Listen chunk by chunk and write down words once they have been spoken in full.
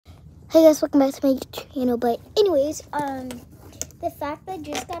Hey guys, welcome back to my YouTube channel. But anyways, the fact that I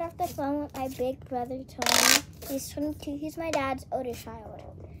just got off the phone with my big brother Tony. He's 22. He's my dad's oldest child,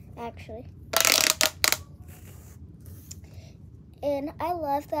 actually. And I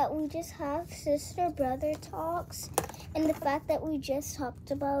love that we just have sister-brother talks. And the fact that we just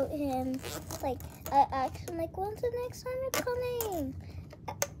talked about him, like, I asked him, like, when's the next time you're coming?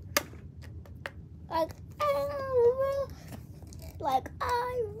 Like,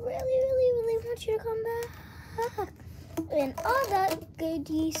 I really want you to come back. And all that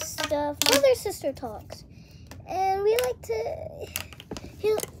goody stuff. Other sister talks. And we like to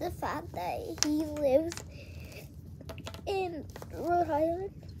hear the fact that he lives in Rhode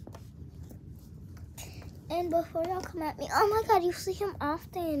Island. And before y'all come at me, oh my God, you see him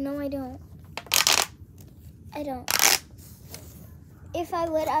often. No, I don't. I don't. If I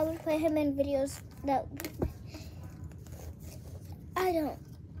would put him in videos that I don't.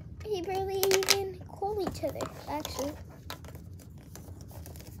 He barely even call each other, actually.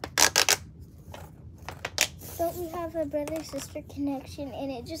 But we have a brother-sister connection, and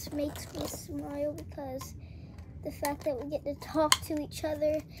it just makes me smile because the fact that we get to talk to each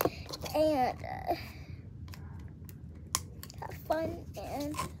other and have fun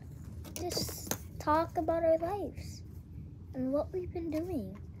and just talk about our lives and what we've been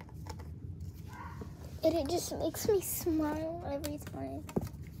doing. And it just makes me smile every time.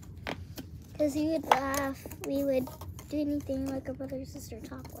 Because he would laugh. We would do anything like a brother-sister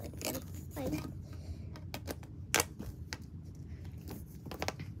talk like.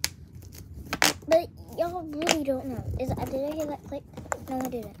 But y'all really don't know. Did I hear that click? No, I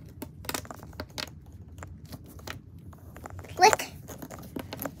didn't. Click.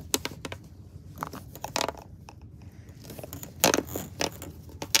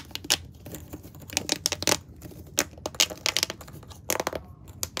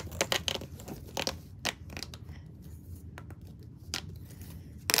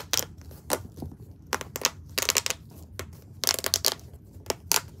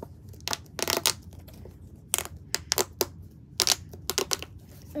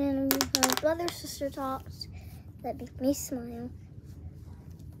 And we have brother-sister talks that make me smile.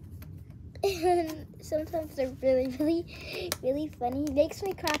 And sometimes they're really funny. It makes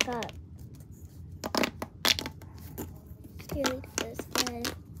me crack up. He really does. And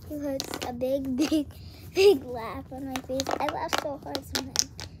he puts a big laugh on my face. I laugh so hard sometimes.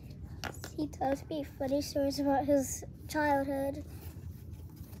 He tells me funny stories about his childhood.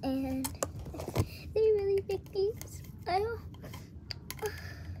 And they really make me smile.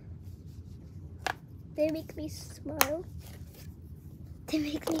 They make me smile. They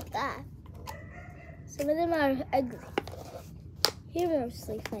make me laugh. Some of them are ugly. They're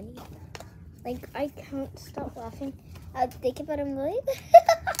mostly funny. Like, I can't stop laughing. I think about him going.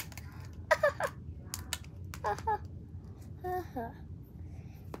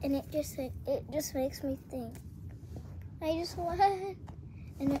 And it just makes me think. I just want,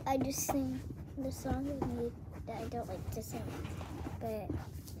 and I just sing the song with me that I don't like to sing, but.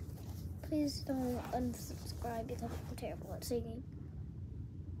 Please don't unsubscribe because I'm terrible at singing.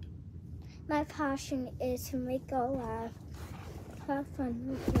 My passion is to make y'all laugh, have fun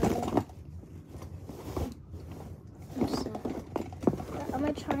with y'all. I'm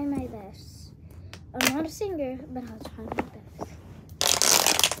gonna try my best. I'm not a singer, but I'll try my best.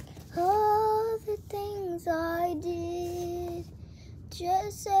 All the things I did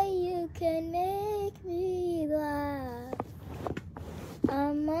just so you can make me laugh.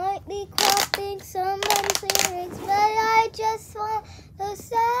 I might be copying somebody's lyrics, but I just want to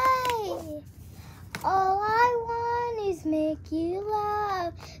say, all I want is make you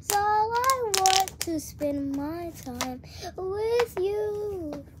laugh. So all I want to spend my time with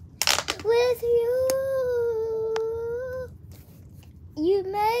you, You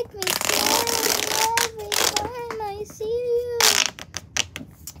make me smile every time I see you.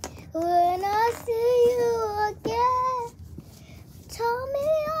 When I see you again, tell me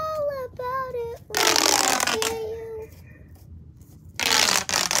all about it when I see you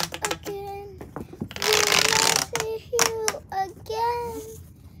again. When I see you again,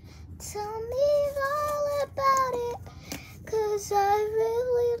 tell me all about it. 'Cause I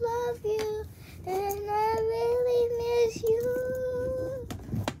really love you and I really miss you.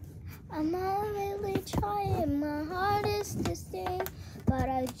 I'm not really trying my hardest to sing, but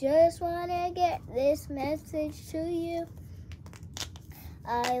I just want to get this message to you.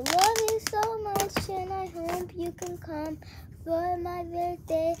 I love you so much and I hope you can come for my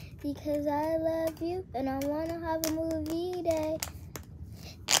birthday because I love you and I want to have a movie day.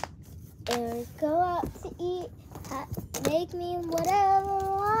 And go out to eat, make me whatever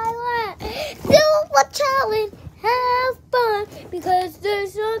I want. Let's chill and have fun, because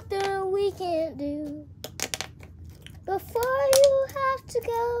there's nothing we can't do. Before you have to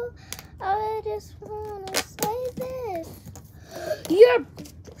go, I just wanna say this. You're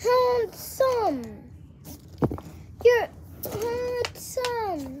handsome. You're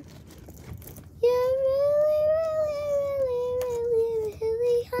handsome. You're really, really, really, really,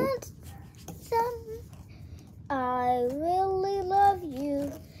 really handsome. I really love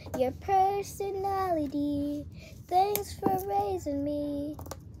you, your personality. Thanks for raising me,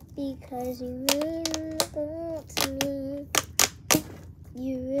 because you mean nothing to me.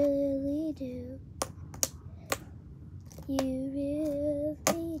 You really do. You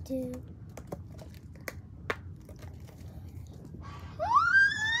really do.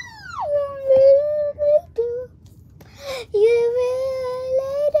 You really do. You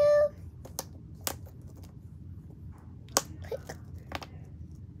really do.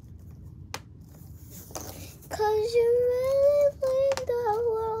 'Cause you really bring the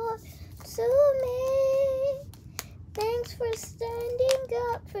world to me. Thanks for standing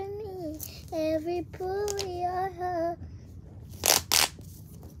up for me, every bully I have.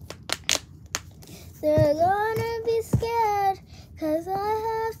 They're gonna be scared, 'cause I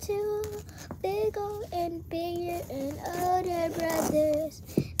have two bigger and bigger and older brothers.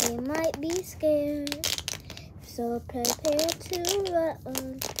 They might be scared, so prepare to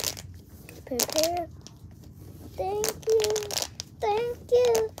run. Prepare. Thank you, thank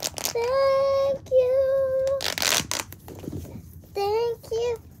you, thank you. Thank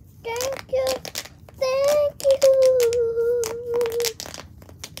you, thank you, thank you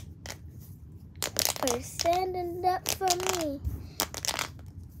for standing up for me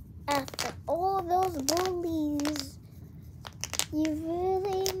after all those bullies. You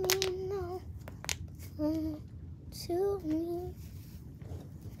really mean nothing to me.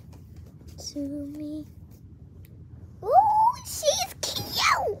 To me. Ooh, she's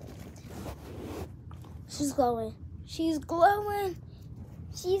cute. She's glowing. She's glowing.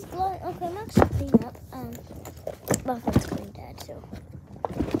 She's glowing. Okay, I'm actually cleaning up. My friend's coming, Dad, so.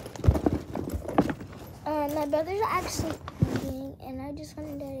 My brothers are actually eating, and I just want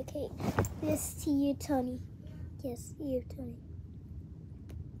to dedicate this to you, Tony. Yes, you, Tony.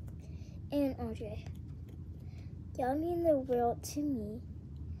 And Audrey. Y'all mean the world to me.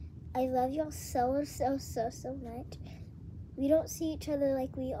 I love y'all so, so, so, so much. We don't see each other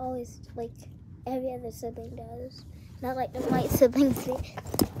like we always, like every other sibling does. Not like the white siblings do.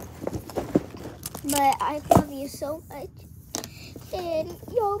 But I love you so much. And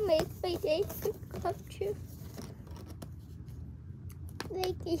y'all make my day come true.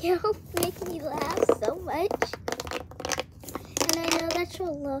 Y'all make me laugh so much. And I know that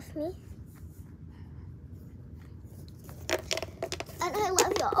you'll love me. And I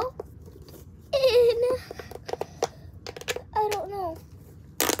love y'all. And I don't know.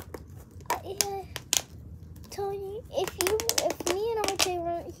 Tony, if me and RJ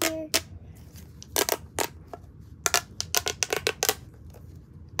weren't here,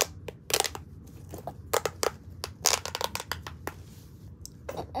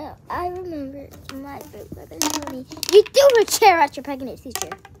 I remember my big brother told me, you threw a chair at your pregnancy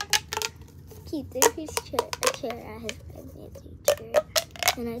chair. He threw a chair at his pregnancy chair.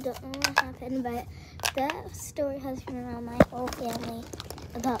 And I don't know what happened, but that story has been around my whole family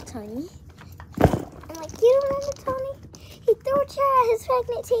about Tony. I'm like, you remember Tony? He threw a chair at his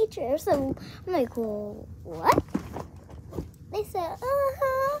pregnant teacher. So I'm like, well, what? They said,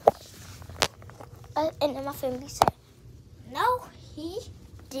 and then my family said, no, he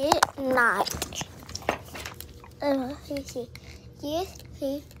did not. Let me see. Yes,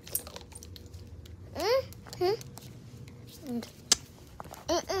 he.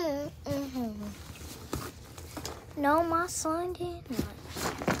 No, my son did not.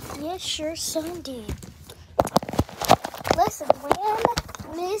 Yes, your son did. Let's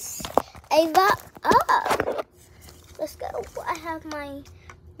ram Miss Ava up. Let's go. I have my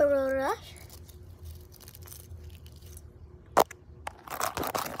brush.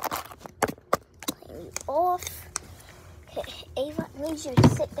 Clean you off. Okay, Ava, I need you to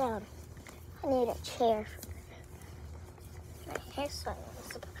sit down. I need a chair. My hairstyle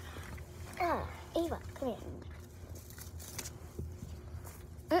is Ava, come here.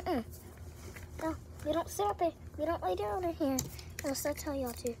 No, we don't sit up here. We don't lay down in here. Unless I tell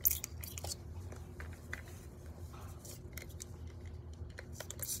y'all to.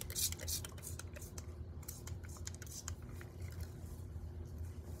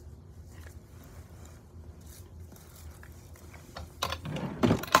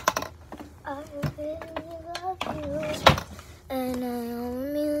 I really love you. And I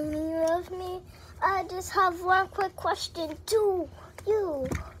really love me. I I just have one quick question. Do you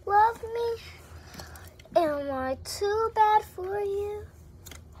love me? Am I too bad for you?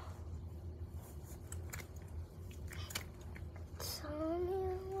 Tell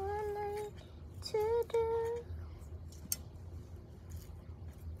me what I need to do.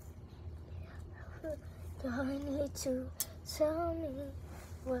 Do I need to tell me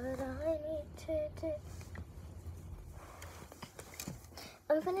what I need to do?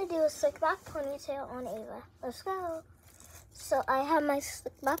 I'm gonna do a slick back ponytail on Ava. Let's go. So I have my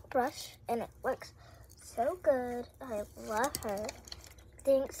slick back brush and it works so good. I love her.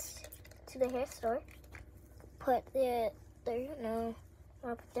 Thanks to the hair store. Put the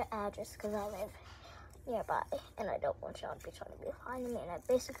I'll put the address because I live nearby and I don't want y'all to be trying to be finding me. And I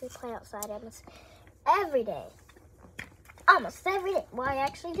basically play outside almost every day. Almost every day. Well, I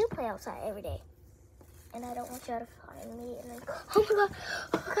actually do play outside every day. And I don't want y'all to find me and then go, oh my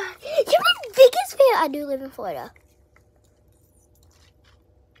god, you're my biggest fan. I do live in Florida.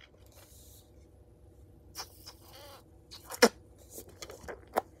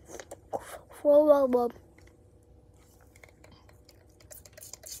 Whoa.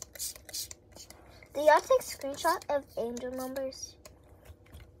 Do y'all take screenshot of angel numbers?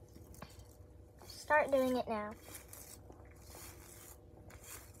 Start doing it now.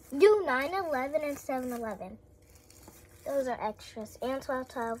 Do 9/11 and 7/11. Those are extras. And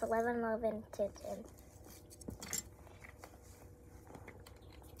 12/12, 11/11, 10/10.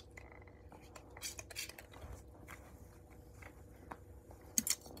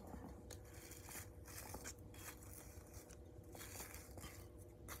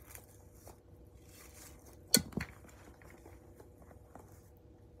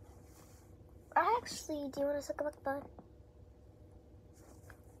 Actually, do you want to suck a bun?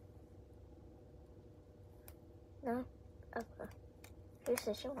 No? Okay. Your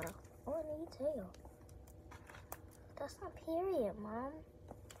sister wanna. Oh, I need tail. That's not period, Mom.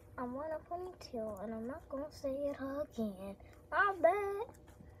 I want a ponytail, and I'm not gonna say it again. My bad.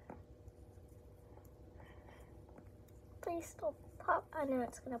 Please don't pop. I know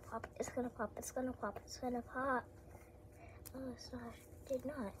it's gonna pop. It's gonna pop. It's gonna pop. It's gonna pop. Oh, sorry. Did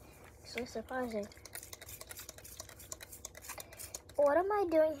not. So surprising. What am I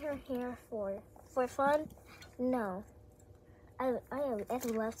doing her hair for? For fun? No. I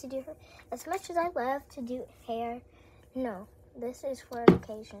love to do her. As much as I love to do hair, no. This is for an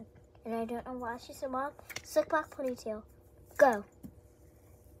occasion. And I don't know why she said, Mom, slick back ponytail. Go.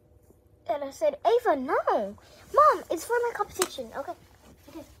 And I said, Ava, no. Mom, it's for my competition. Okay.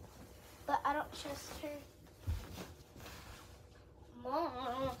 But I don't trust her.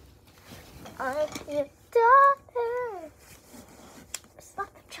 Mom. I'm your daughter. Stop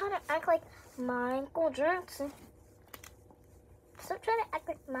trying to act like Michael Jackson. Stop trying to act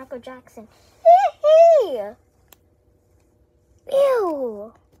like Michael Jackson. Hey!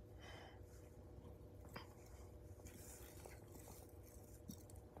 Ew!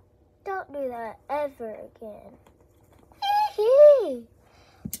 Don't do that ever again. Hey!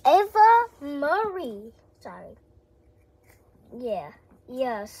 Ava Marie. Sorry.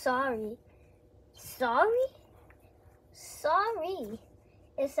 Yeah, sorry. Sorry? Sorry.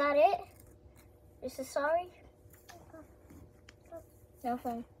 Is that it? Is it sorry? No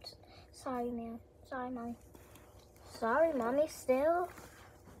phone. Sorry, man. Sorry, Mommy. Sorry, Mommy, still.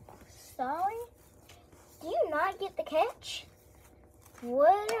 Sorry? Do you not get the catch?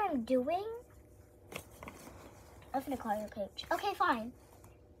 What I'm doing? I'm gonna call your coach. Okay, fine.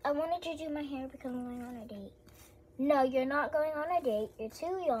 I wanted you to do my hair because I'm going on a date. No, you're not going on a date. You're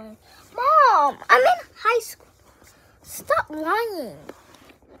too young. Mom, I'm in high school. Stop lying.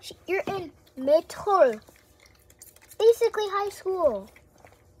 You're in middle. Basically high school.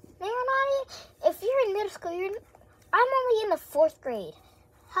 No, you're not. If you're in middle school, I'm only in the 4th grade.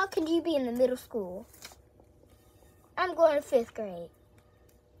 How could you be in the middle school? I'm going to 5th grade.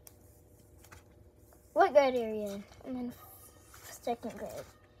 What grade are you in? I'm in 2nd grade.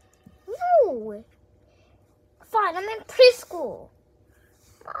 No. Fine, I'm in preschool.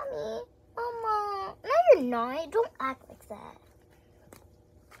 Mommy, Mama. No, you're not. Don't act like that.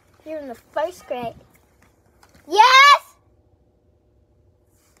 You're in the 1st grade. Yes!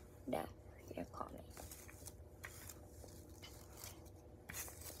 No, you're calling me.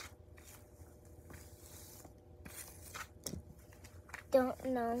 Don't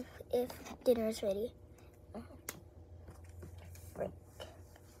know if dinner is ready. Frick.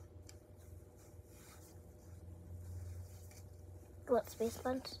 What, space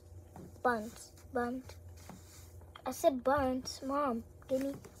buns? Buns. I said buns. Mom, give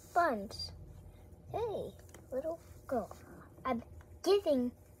me buns. Hey, little girl. I'm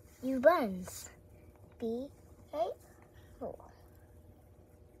giving you buns. B, right? Oh.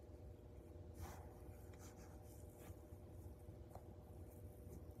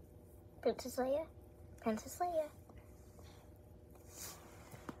 Princess Leia. Princess Leia.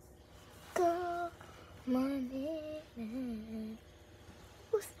 Go, money.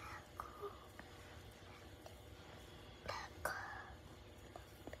 Who's that girl? That girl.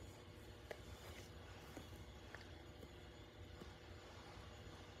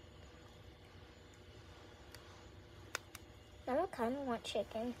 Now I kind of want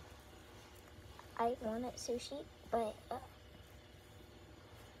chicken. I wanted sushi, but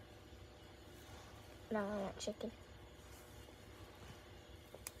now I want chicken.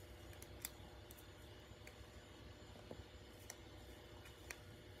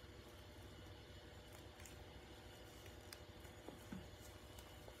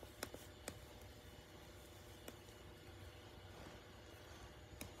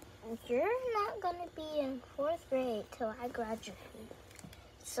 You're not gonna be in 4th grade till I graduate.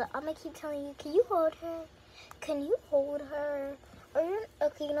 So I'm gonna keep telling you, can you hold her? Can you hold her? Or you're,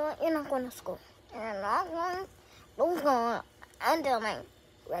 okay, you know what? You're not going to school. You're not going to school until I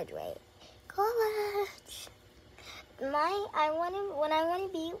graduate college. When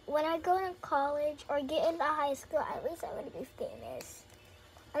I go to college or get into high school, at least I'm gonna be famous.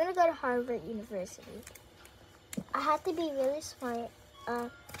 I'm gonna go to Harvard University. I have to be really smart.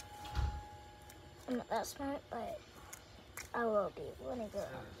 I'm not that smart, but I will be when I go.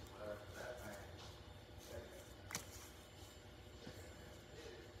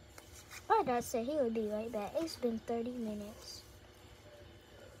 My dad said he would be right back. It's been 30 minutes.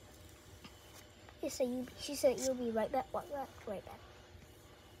 She said you'll be right back. Right back.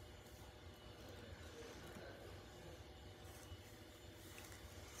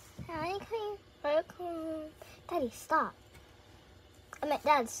 Hi, welcome. Daddy, stop. I meant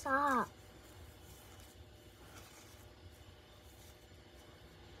Dad, stop.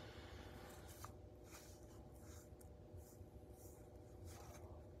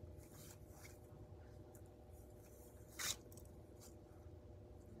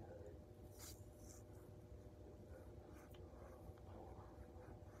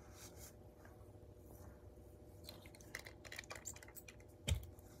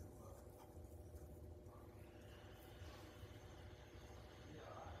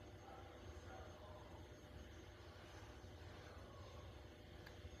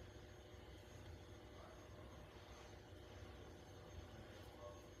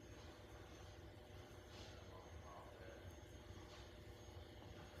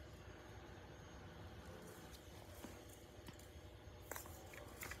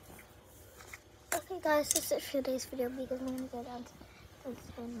 Okay guys, this is today's video because I'm gonna go down to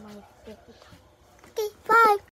spend my favorite time.